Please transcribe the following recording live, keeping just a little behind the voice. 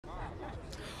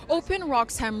Open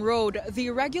Roxham Road, the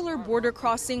irregular border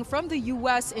crossing from the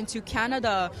U.S. into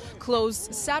Canada,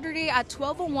 closed Saturday at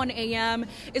 12:01 a.m.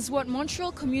 is what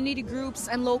Montreal community groups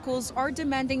and locals are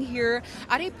demanding here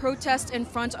at a protest in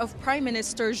front of Prime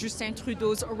Minister Justin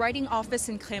Trudeau's riding office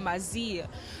in Crémazie.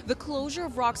 The closure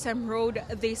of Roxham Road,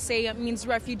 they say, means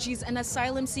refugees and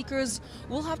asylum seekers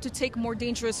will have to take more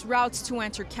dangerous routes to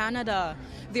enter Canada.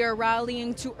 They are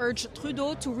rallying to urge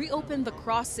Trudeau to reopen the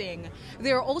crossing.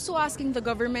 They are also asking the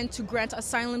government to grant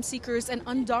asylum seekers and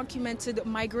undocumented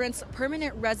migrants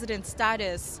permanent resident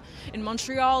status. In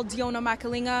Montreal, Diona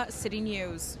Makalinga, City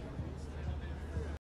News.